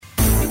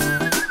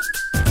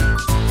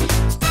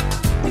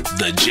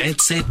The Jet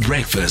Set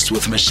Breakfast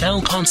with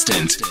Michelle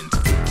Constant.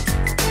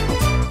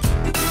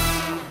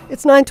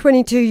 It's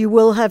 9:22. You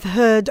will have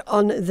heard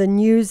on the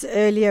news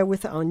earlier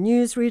with our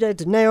newsreader,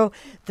 Daneo,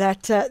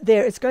 that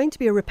there is going to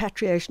be a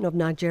repatriation of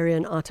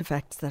Nigerian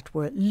artefacts that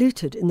were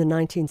looted in the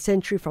 19th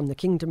century from the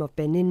Kingdom of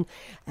Benin.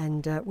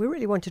 And we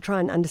really want to try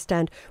and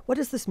understand what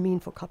does this mean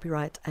for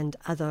copyright and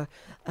other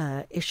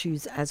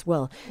issues as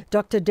well.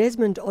 Dr.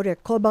 Desmond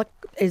Oriakhogba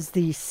is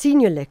the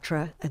senior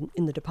lecturer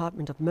in the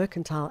Department of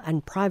Mercantile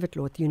and Private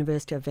Law at the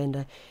University of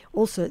Venda,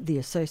 also the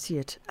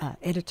associate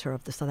editor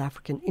of the South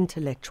African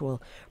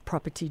Intellectual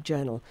Property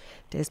Journal.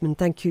 Desmond,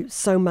 thank you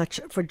so much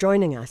for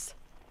joining us.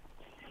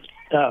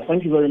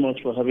 Thank you very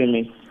much for having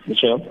me,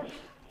 Michelle.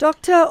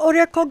 Dr.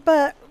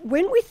 Oriakhogba,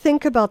 when we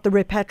think about the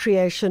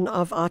repatriation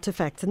of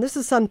artifacts, and this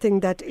is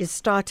something that is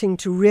starting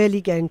to really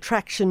gain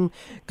traction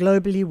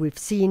globally, we've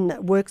seen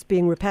works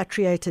being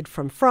repatriated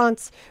from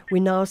France.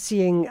 We're now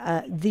seeing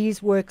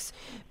these works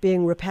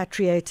being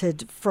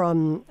repatriated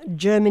from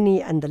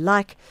Germany and the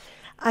like.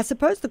 I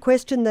suppose the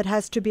question that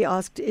has to be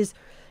asked is,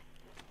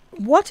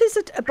 what is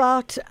it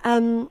about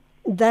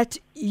that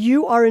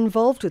you are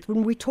involved with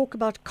when we talk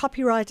about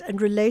copyright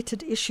and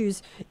related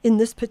issues in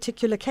this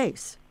particular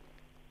case?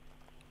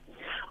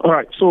 All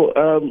right. So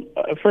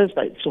first,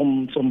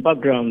 some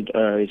background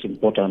is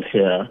important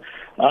here.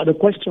 The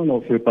question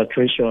of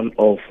repatriation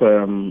of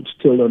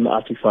stolen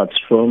artifacts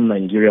from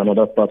Nigeria and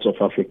other parts of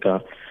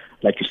Africa,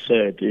 like you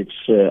said,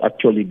 it's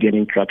actually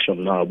gaining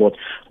traction now. But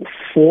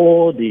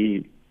for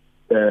the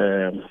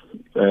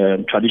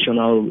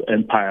traditional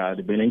empire,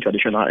 the Benin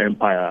traditional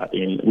empire,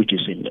 which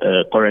is in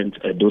current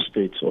Edo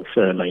states of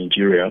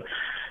Nigeria,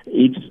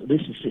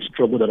 this is a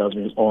struggle that has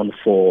been on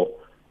for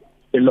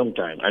a long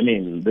time. I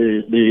mean,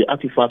 the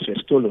artifacts were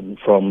stolen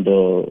from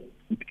the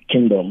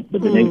kingdom, the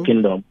Benin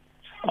kingdom,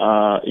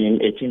 in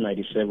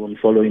 1897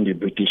 following the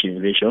British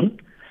invasion,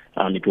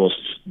 and it was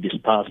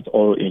dispersed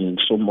all in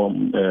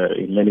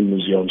in many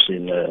museums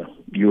in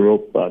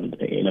Europe and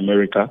in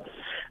America.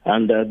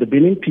 And the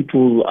Benin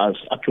people has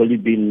actually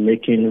been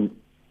making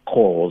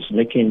calls,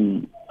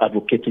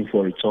 advocating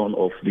for return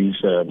of these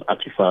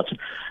artifacts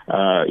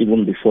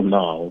even before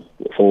now,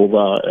 for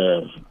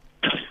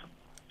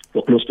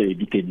close to a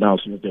decade now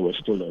since they were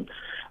stolen.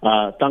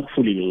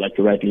 Thankfully, like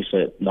you rightly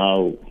said,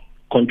 now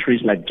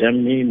countries like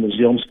Germany,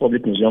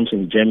 public museums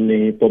in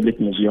Germany, public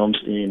museums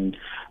in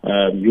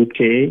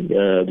UK,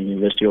 the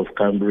University of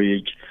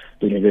Cambridge,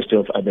 the University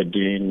of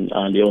Aberdeen,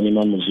 and the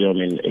Oniman Museum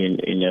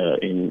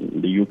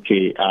in the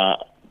UK are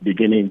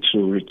beginning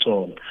to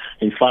return.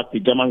 In fact, the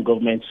German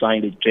government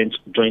signed a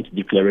joint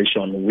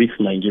declaration with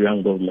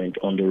Nigerian government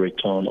on the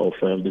return of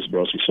this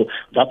brosses. So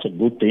that's a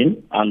good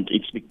thing, and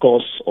it's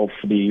because of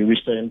the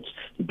recent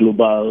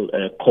global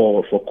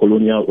call for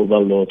colonial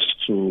overlords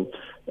to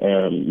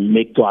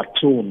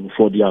atone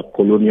for their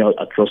colonial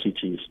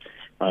atrocities,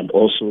 and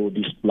also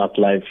this Black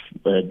Lives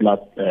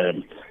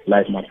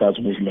Matters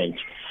movement.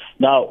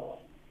 Now,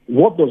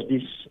 what does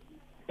this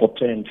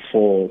portend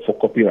for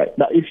copyright?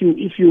 Now, if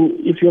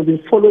you have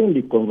been following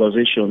the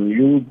conversation,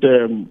 you'd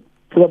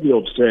probably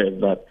observe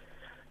that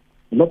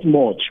not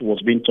much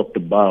was being talked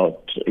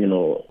about,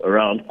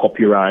 around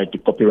copyright, the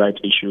copyright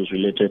issues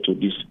related to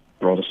these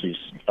bronzes,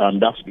 and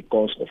that's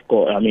because, of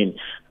course,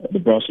 the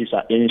bronzes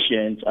are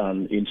ancient,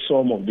 and in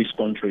some of these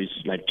countries,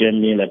 like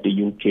Germany, like the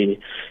UK,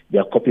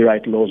 their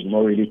copyright laws do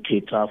not really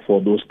cater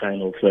for those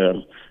kind of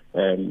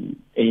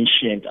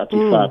ancient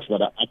artifacts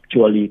that are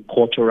actually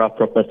cultural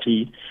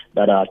property,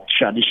 that are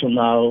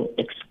traditional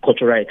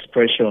cultural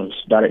expressions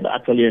that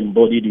actually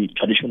embody the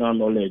traditional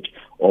knowledge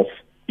of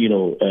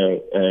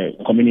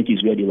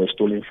communities where they were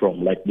stolen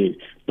from, like the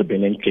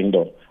Benin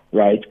Kingdom,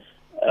 right?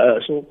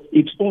 So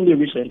it's only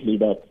recently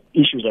that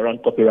issues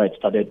around copyright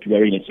started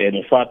rearing its head.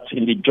 In fact,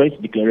 in the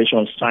joint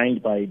declaration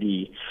signed by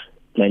the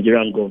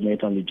Nigerian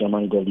government and the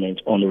German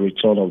government on the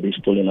return of these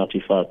stolen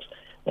artifacts,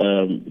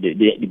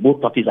 the both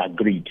parties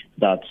agreed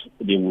that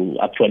they will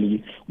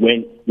actually,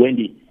 when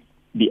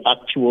the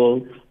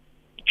actual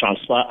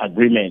transfer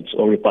agreement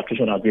or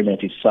repatriation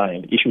agreement is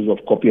signed, issues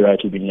of copyright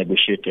will be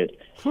negotiated.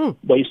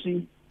 But you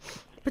see,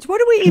 but what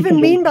do we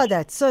even mean by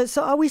that? So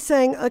are we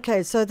saying,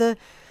 okay, so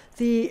the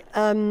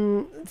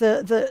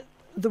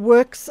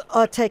works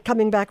are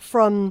coming back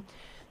from,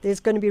 there's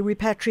going to be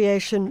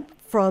repatriation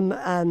from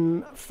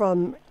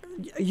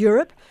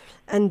Europe,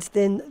 and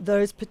then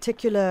those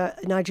particular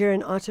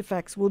Nigerian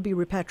artifacts will be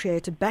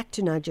repatriated back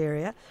to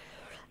Nigeria.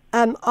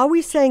 Are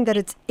we saying that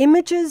it's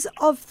images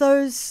of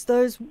those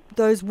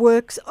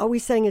works? Are we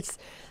saying it's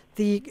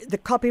the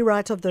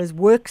copyright of those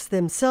works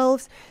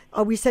themselves?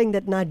 Are we saying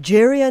that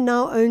Nigeria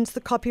now owns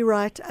the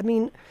copyright? I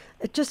mean,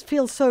 it just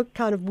feels so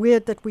kind of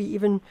weird that we're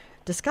even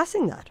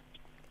discussing that.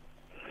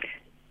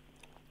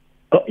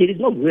 It is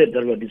not weird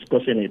that we're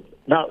discussing it.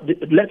 Now,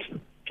 let's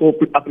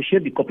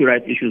appreciate the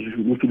copyright issues.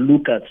 We should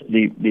look at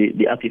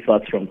the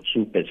artifacts from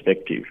two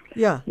perspectives.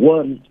 Yeah.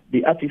 One,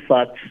 the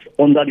artifacts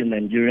under the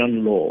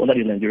Nigerian law, under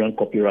the Nigerian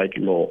copyright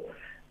law,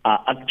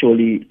 are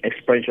actually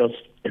expressions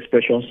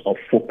of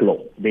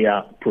folklore. They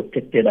are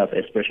protected as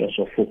expressions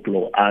of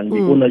folklore, and the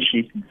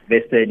ownership is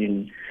vested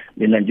in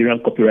the Nigerian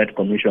Copyright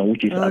Commission,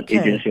 which is an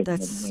agency of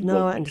the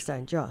now I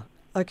understand. Yeah.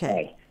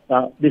 Okay.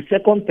 Right. The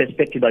second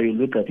perspective that you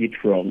look at it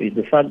from is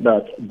the fact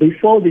that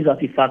before these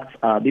artifacts,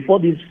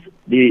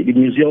 the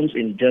museums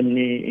in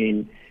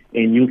Germany,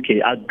 in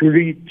UK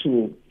agreed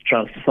to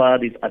transfer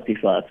these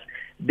artifacts,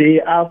 they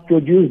have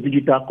produced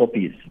digital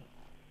copies.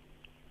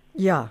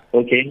 Yeah.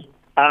 Okay.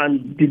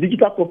 And the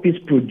digital copies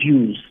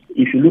produced,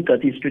 if you look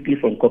at it strictly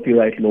from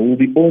copyright law, will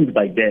be owned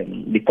by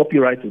them. The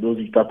copyright to those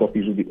digital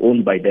copies will be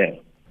owned by them.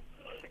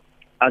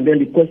 And then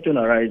the question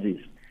arises,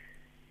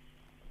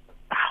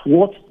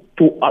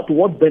 to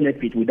what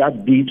benefit would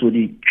that be to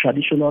the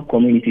traditional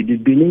community, the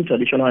Benin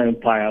traditional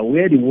empire,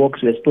 where the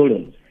works were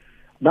stolen?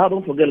 Now,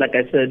 don't forget, like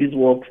I said, these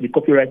works, the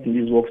copyright in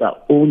these works are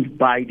owned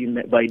by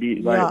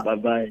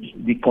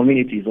the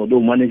communities,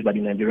 although managed by the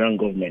Nigerian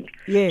government.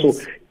 Yes. So,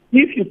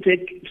 if you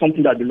take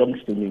something that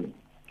belongs to me,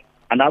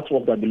 an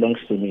artwork that belongs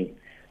to me,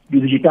 you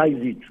digitize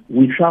it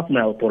without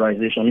my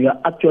authorization, you are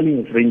actually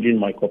infringing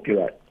my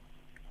copyright.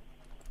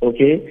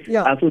 Okay?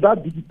 Yeah. And so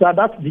those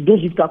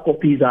digital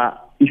copies are,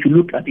 if you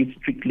look at it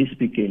strictly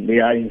speaking, they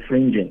are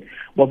infringing.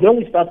 But when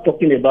we start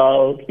talking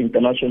about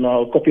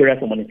international copyright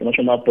from an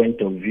international point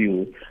of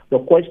view, the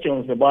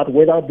questions about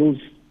whether those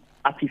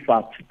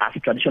artifacts as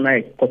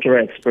traditional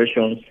cultural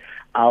expressions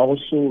are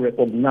also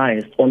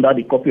recognized under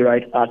the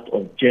Copyright Act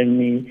of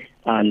Germany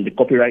and the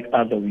Copyright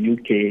Act of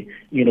UK,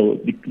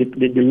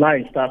 the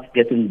line starts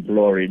getting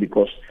blurry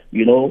because,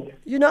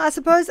 I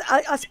suppose,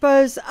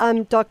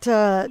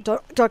 Dr.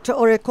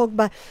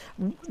 Oriakhogba,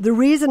 the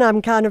reason I'm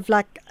kind of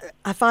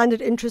I find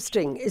it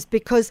interesting is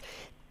because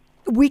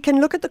we can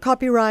look at the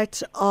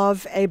copyright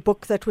of a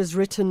book that was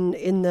written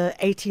in the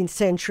 18th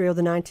century or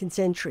the 19th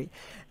century.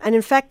 And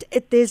in fact,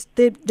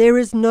 there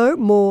is no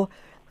more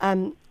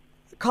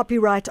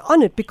copyright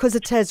on it because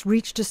it has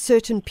reached a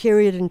certain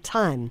period in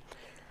time.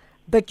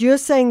 But you're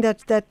saying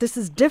that this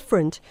is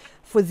different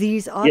for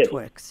these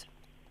artworks.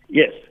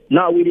 Yes.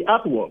 Now, with the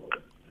artwork,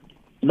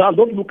 now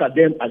don't look at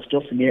them as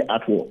just mere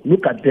artwork.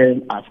 Look at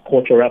them as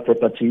cultural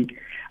property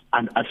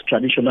and as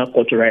traditional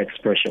cultural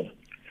expression.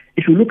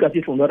 If you look at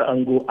it from that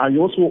angle, and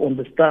you also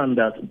understand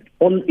that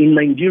in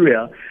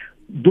Nigeria,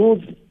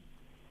 those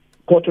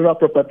cultural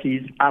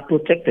properties are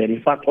protected.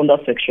 In fact, under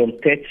Section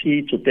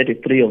 30 to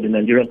 33 of the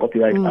Nigerian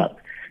Copyright Act,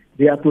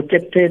 they are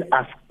protected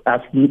as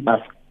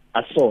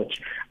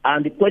such,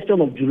 and the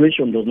question of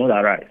duration does not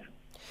arise.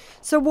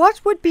 So what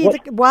would be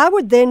why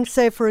would then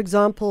say, for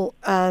example,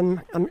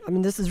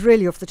 this is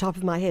really off the top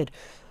of my head,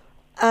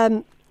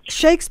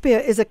 Shakespeare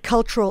is a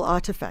cultural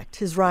artifact,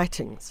 his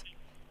writings,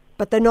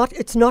 but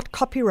it's not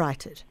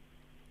copyrighted.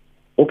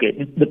 Okay,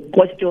 the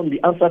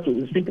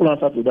simple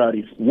answer to that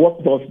is,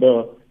 what does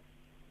the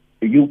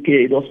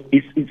UK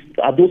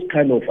are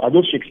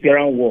those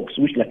Shakespearean works,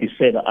 which, like you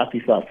said, are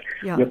artifacts,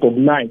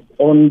 recognized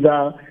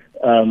under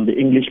the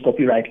English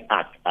Copyright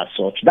Act as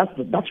such?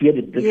 That's where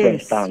the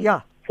difference stands.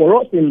 Yeah. For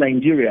us in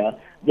Nigeria,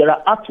 there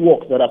are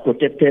artworks that are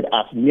protected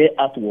as mere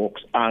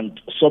artworks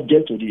and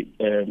subject to the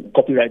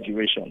copyright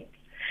duration.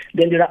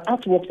 Then there are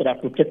artworks that are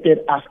protected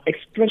as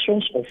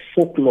expressions of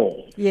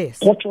folklore,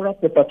 cultural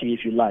property,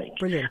 if you like.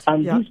 Brilliant.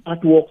 And these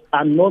artworks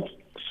are not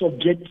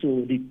subject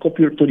to the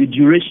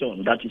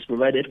duration that is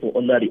provided for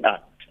under the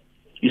Act.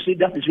 You see,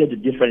 that is where the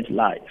difference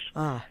lies.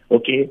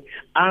 Okay?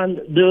 And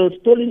the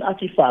stolen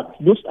artifacts,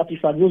 those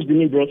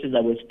Benin bronzes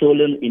that were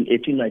stolen in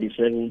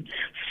 1897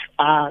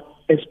 are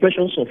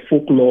expressions of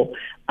folklore,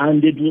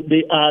 and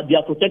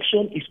their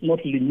protection is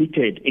not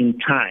limited in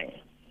time.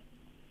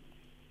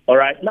 All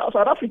right. Now,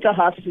 South Africa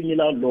has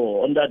similar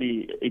law under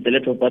the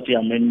Intellectual Property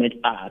Amendment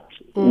Act,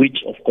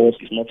 which, of course,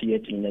 is not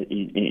yet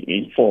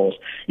in force.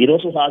 It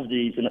also has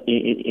the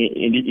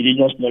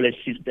Indigenous Knowledge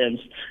Systems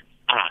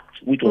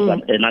Act, which was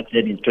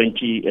enacted in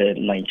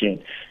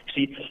 2019.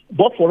 See,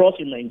 but for us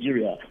in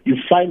Nigeria, you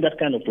find that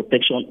kind of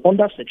protection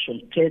under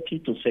Section 30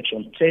 to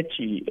Section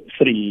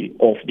 33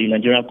 of the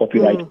Nigerian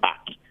Copyright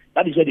Act.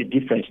 That is where the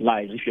difference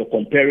lies if you're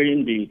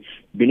comparing the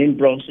Benin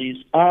bronzes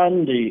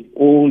and the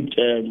old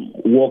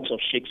works of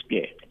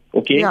Shakespeare.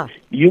 Okay? Yeah.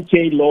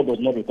 UK law does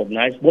not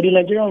recognize, but the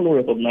Nigerian law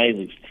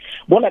recognizes.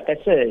 But like I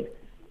said,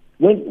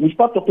 when we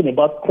start talking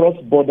about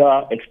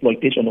cross-border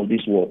exploitation of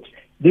these works,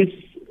 this,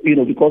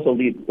 because of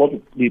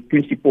the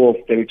principle of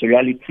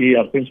territoriality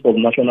and principle of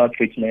national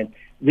treatment,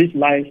 this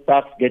line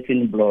starts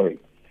getting blurry.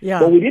 Yeah.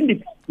 But within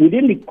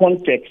the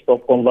context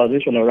of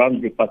conversation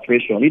around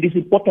repatriation, it is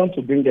important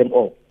to bring them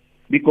up,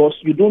 because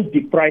you don't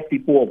deprive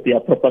people of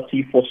their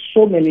property for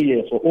so many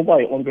years, for over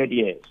 100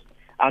 years.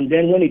 And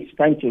then when it's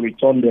time to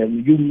return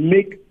them, you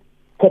make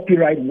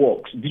copyright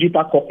works,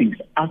 digital copies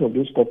out of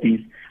those copies,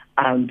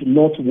 and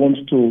not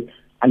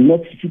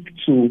seek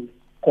to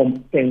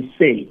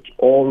compensate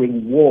or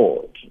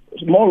reward.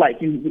 It's more like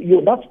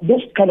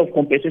those kind of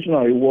compensation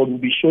and reward will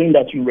be showing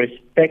that you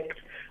respect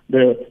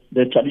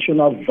the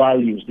traditional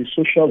values, the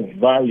social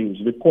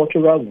values, the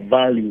cultural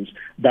values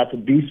that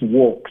these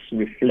works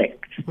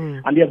reflect.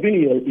 And they have been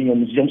in your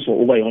museums for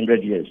over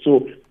 100 years.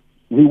 So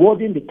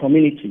rewarding the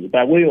community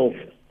by way of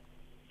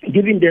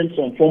giving them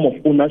some form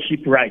of ownership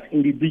right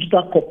in the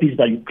digital copies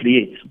that you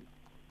create.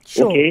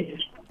 Sure. Okay?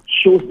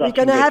 Shows that we're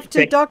going to have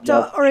to,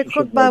 Dr.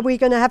 Oriakhogba, we're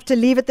going to have to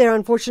leave it there.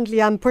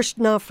 Unfortunately, I'm pushed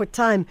now for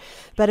time,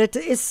 but it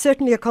is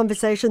certainly a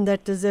conversation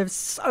that deserves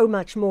so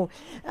much more.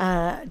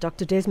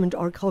 Dr. Desmond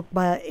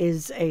Oriakhogba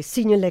is a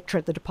senior lecturer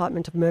at the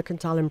Department of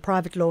Mercantile and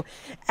Private Law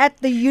at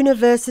the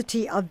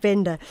University of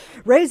Venda,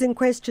 raising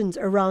questions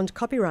around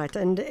copyright.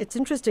 And it's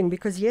interesting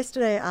because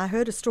yesterday I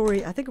heard a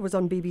story, I think it was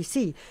on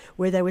BBC,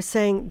 where they were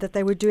saying that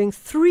they were doing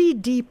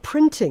 3D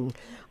printing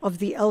of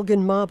the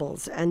Elgin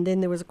marbles, and then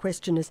there was a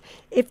question as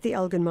if the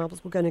Elgin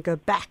marbles were going to go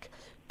back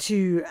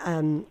to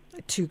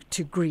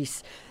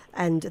Greece,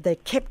 and they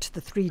kept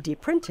the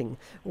 3D printing,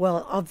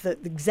 well, of the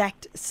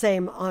exact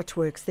same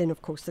artworks. Then,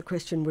 of course, the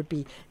question would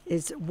be,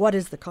 what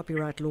is the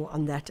copyright law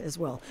on that as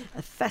well?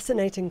 A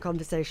fascinating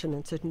conversation,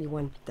 and certainly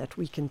one that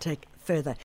we can take further.